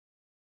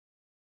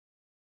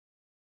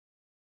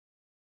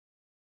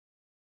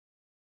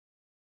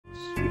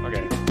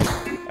Okay.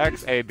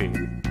 X, A, B.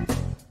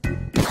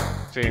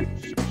 See?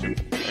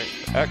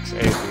 Right. X,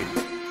 A, B.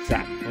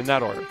 Zap. In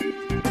that order. You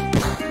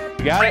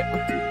got it?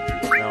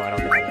 No, I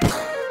don't got it.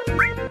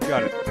 You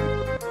got it.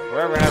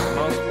 Whoever has the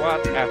most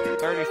squats after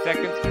 30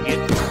 seconds gets the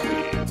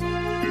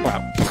lead. Wow.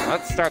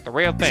 Let's start the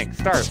real thing.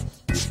 Start.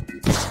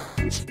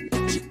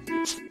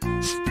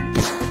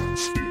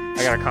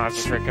 I gotta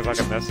concentrate because I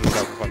can mess this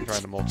up if I'm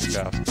trying to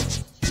multitask.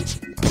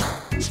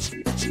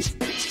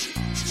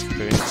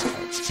 See?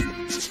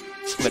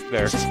 Flip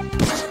there.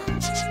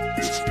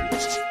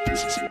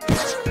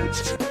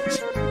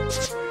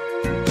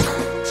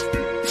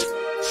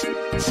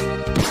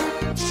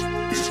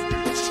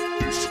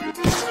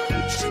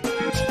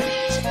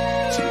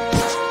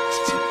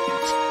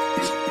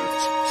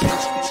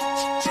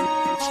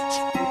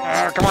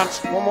 Come on,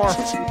 one more.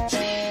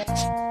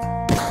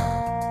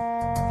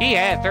 He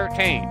had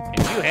 13, and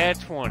you had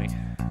 20.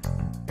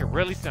 You're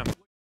really something.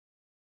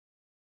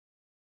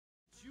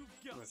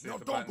 Let's see if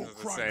the buttons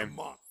are the same.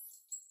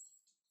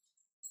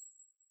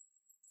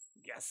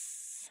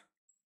 Yes.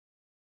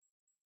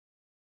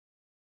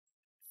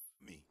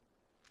 Me.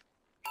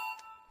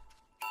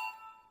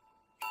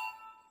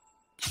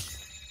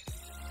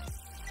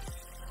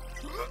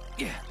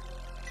 Yeah.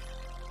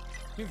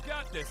 You've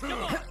got this.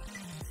 Come on.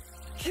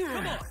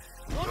 Come on.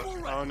 One more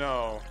round.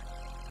 Oh no.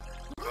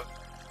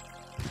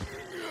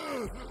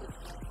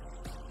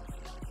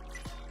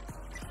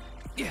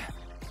 Yeah.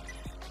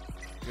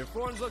 Your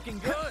form's looking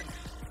good.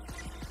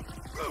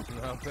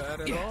 Not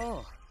bad at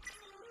all.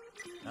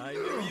 I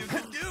knew you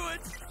could do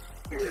it.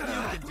 You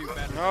can do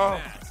better than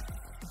that.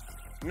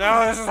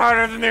 No, this is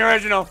harder than the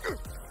original.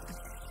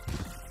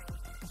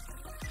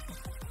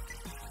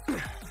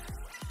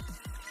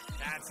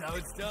 That's how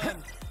it's done.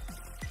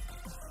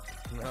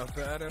 Not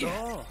bad at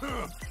all.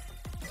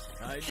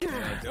 I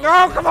don't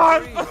No, come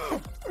on!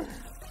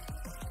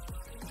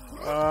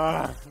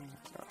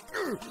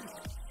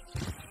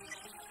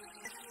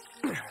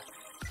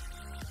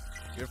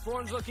 Your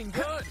form's looking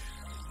good.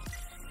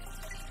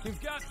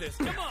 You've got this.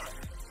 Come on.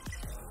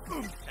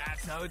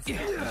 That's how it's done.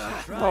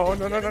 Oh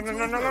no no no no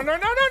no no no no no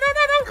no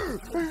no!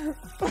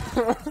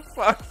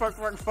 Fuck fuck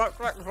fuck fuck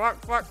fuck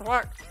fuck fuck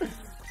fuck!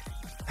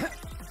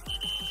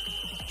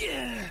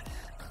 Yeah.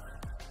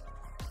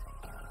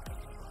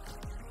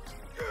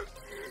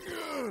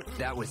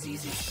 That was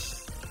easy.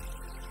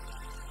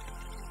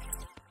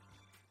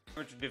 How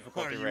much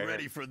difficulty Are you right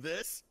ready here? for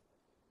this?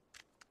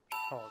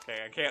 Oh,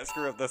 okay, I can't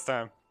screw up this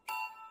time.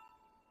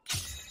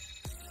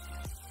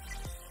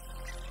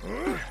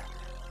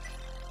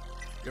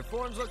 Your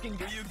form's looking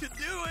good. You could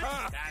do it.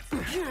 That's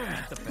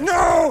the best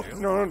No!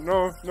 No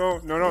no no no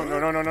no no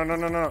no no no no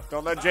no no!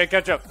 Don't let Jay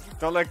catch up.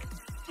 Don't let.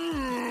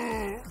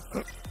 I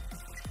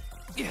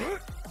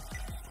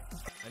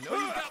know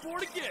you've got more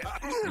to give.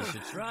 You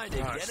should try to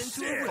get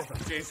into a rhythm.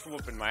 Jay's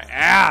whooping my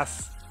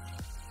ass.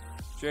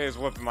 Jay's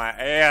whooping my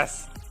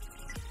ass.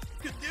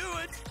 You could do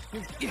it.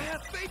 You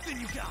have faith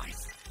in you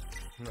guys.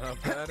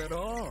 Not bad at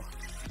all.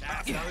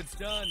 That's how it's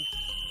done.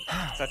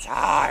 It's a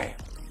tie.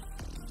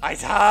 I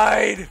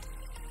tied.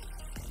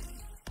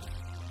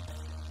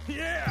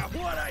 Yeah,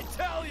 what I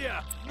tell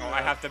ya. Oh,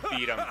 I have to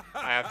beat him.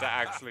 I have to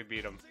actually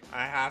beat him.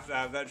 I have to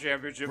have that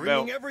championship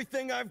Bringing belt.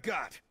 everything I've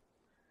got.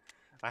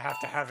 I have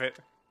to have it.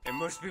 It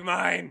must be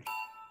mine.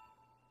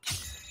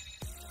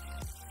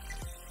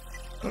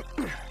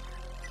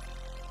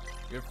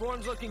 Your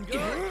form's looking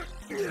good.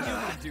 You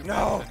can do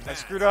No, better than I that.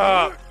 screwed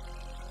up.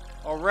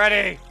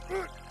 Already.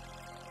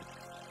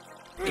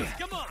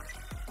 Come on.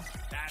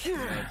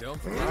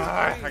 Don't forget.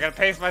 I gotta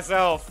pace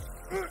myself.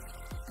 I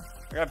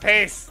gotta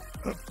pace.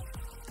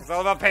 It's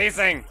all about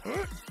pacing.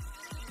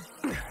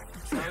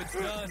 That's how it's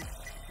done.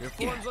 Your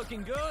form's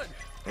looking good.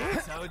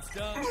 That's how it's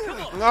done.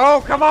 Come on.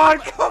 No, come on,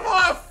 come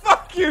on.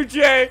 Fuck you,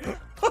 Jay.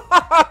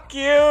 Fuck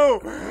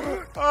you.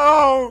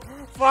 Oh,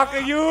 fuck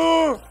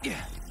you.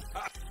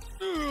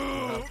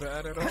 Not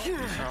bad at all. You should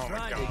Oh my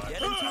try to God.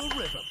 get into a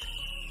rhythm.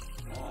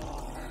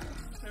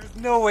 There's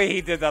no way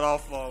he did that all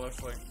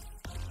flawlessly.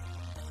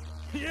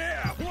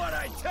 Yeah, what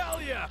I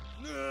tell ya.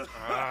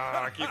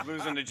 I keep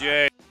losing to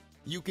Jay.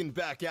 You can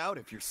back out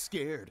if you're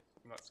scared.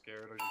 I'm not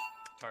scared. I'm just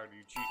tired of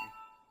you cheating.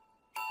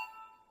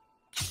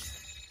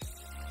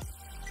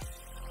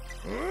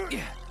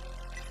 Yeah.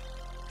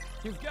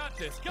 You've got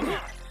this. Come on.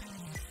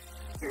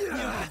 You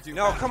can do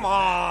No, better come than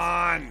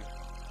on.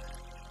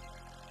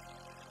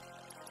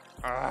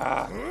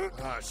 Ah,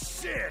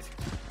 shit.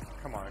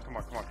 Come on, come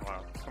on, come on, come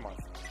on, come on.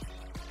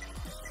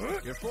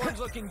 that. Your form's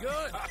looking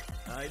good.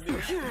 I knew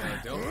it.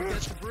 Now don't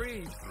forget to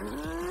breathe.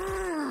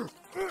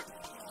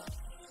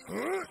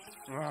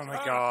 Oh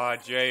my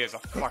God, Jay is a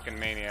fucking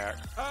maniac.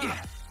 I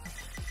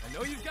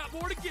know you've got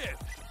more to give.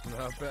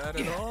 Not bad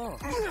at all.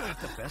 Not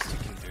the best you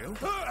can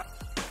do.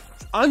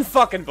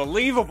 Unfucking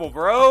believable,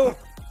 bro.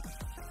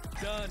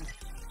 Done.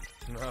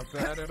 Not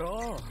bad at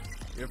all.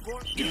 You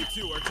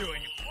two are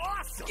doing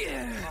awesome.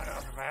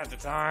 If I had the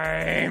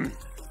time.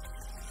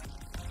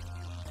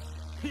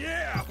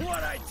 Yeah,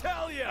 what'd I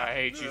tell you? I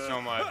hate you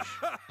so much.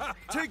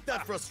 Take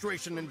that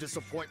frustration and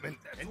disappointment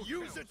and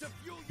use it to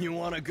fuel. You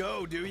want to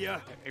go, do ya?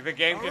 The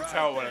game can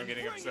tell when I'm Then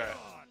getting bring upset. it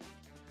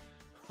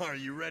on. Are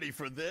you ready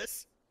for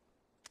this?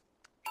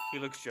 He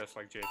looks just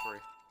like J3.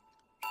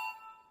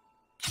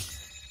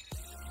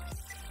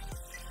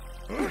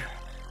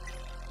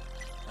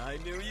 I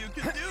knew you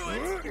could do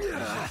it.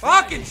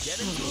 Fucking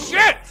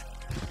shit!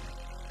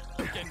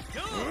 Looking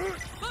good.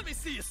 Let me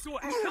see you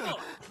sweat. Come on.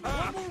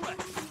 One more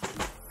rep.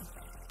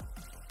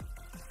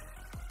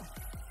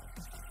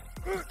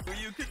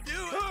 You could do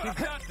it. You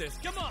got this.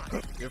 Come on.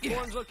 Your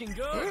form's looking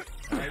good.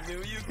 I knew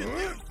you could do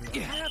it.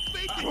 Have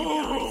faith in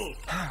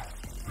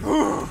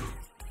you.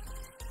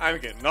 I'm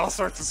getting all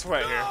sorts of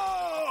sweat here.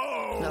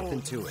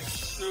 Nothing to it.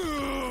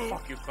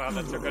 Fuck you, Cloud.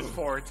 That took us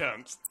 4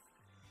 attempts.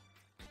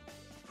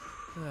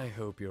 I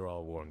hope you're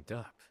all warmed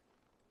up.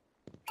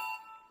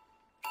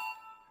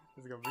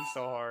 This is gonna be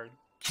so hard.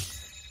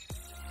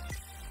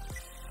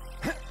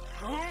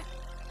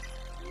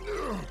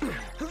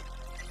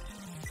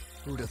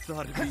 Who'd have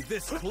thought it'd be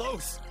this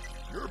close?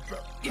 You're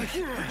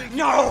better.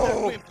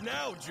 No!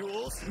 Now,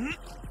 Jules.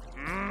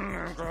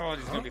 God,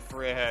 he's gonna be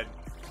 3 ahead.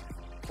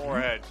 4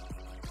 ahead.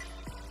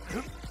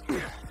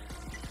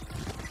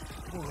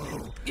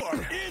 Whoa. You are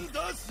in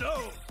the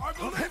zone. I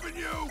believe in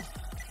you.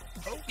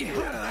 Oh,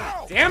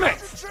 now. Damn it!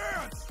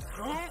 Chance.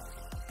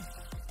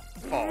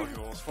 Fall,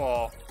 Jules,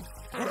 fall.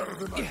 Better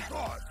than I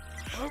thought.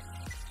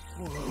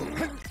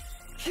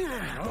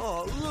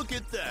 Oh, look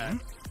at that.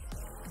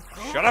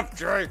 Shut up,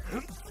 Jay!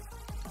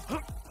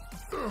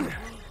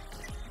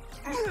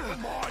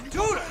 Come on,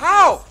 Dude,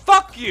 how?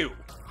 Fuck you!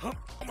 How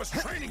much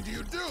training do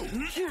you do?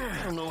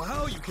 I don't know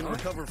how you can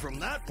recover from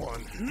that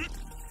one.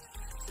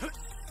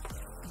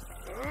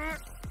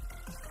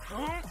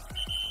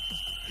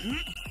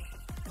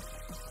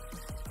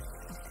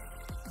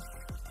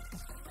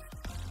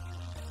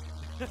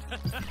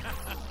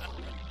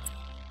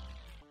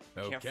 Can't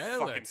Okay,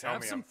 fucking let's tell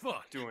have me some I'm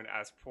fun. doing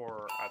as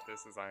poor at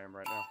this as I am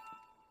right now.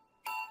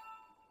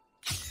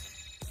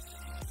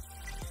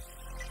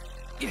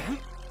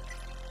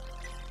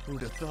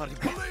 Who'd have thought it'd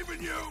believe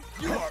in you?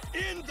 You are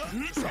in the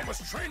so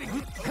much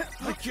training.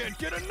 I can't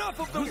get enough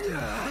of those.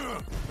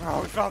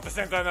 Oh, we fell at the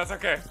same time, that's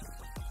okay.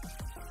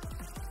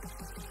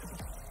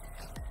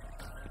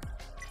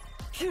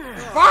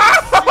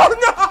 Oh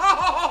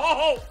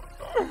no!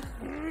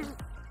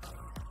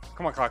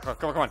 Come on, Cloud,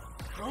 come on.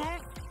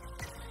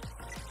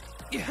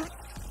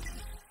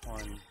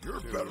 1, You're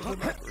 2, better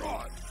than I 3,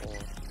 thought. 4,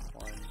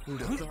 1.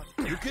 Who'd have thought?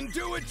 You can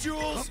do it,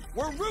 Jules.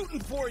 We're rooting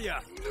for you.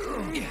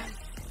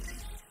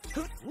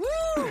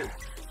 Woo!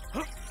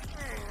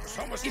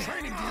 How much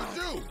training do you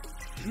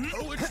do?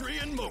 Poetry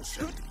in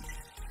motion.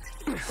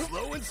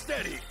 Slow and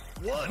steady.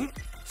 1,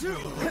 2,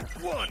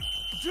 1,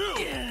 2.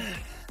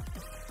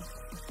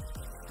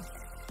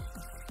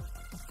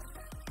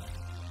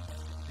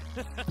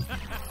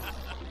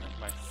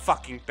 My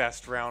fucking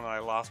best round and I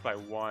lost by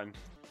 1.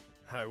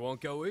 I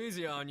won't go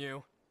easy on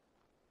you.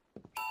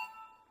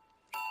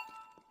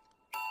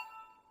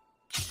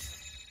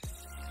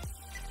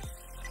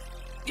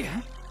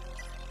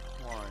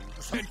 One.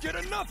 Can't get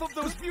enough of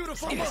those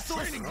beautiful muscles.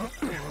 Training.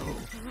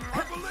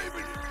 I believe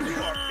in you.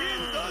 You are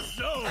in the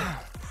zone.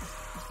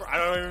 I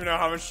don't even know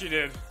how much she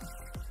did.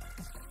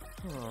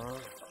 Oh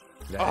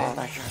my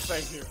god,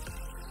 thank you.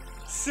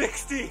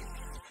 60!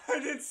 I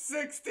did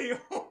 60!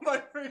 Oh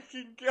my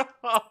freaking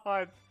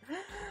god!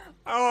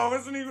 Oh, I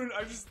wasn't even,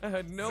 I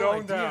had no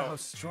zoned idea out. how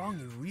strong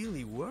you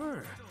really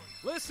were.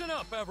 Listen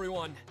up,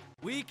 everyone.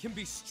 We can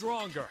be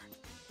stronger.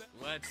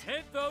 Let's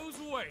hit those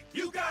weights.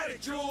 You got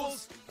it,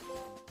 Jules.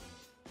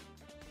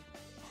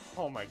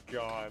 Oh my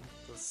god.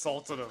 The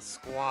salt of the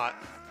squat.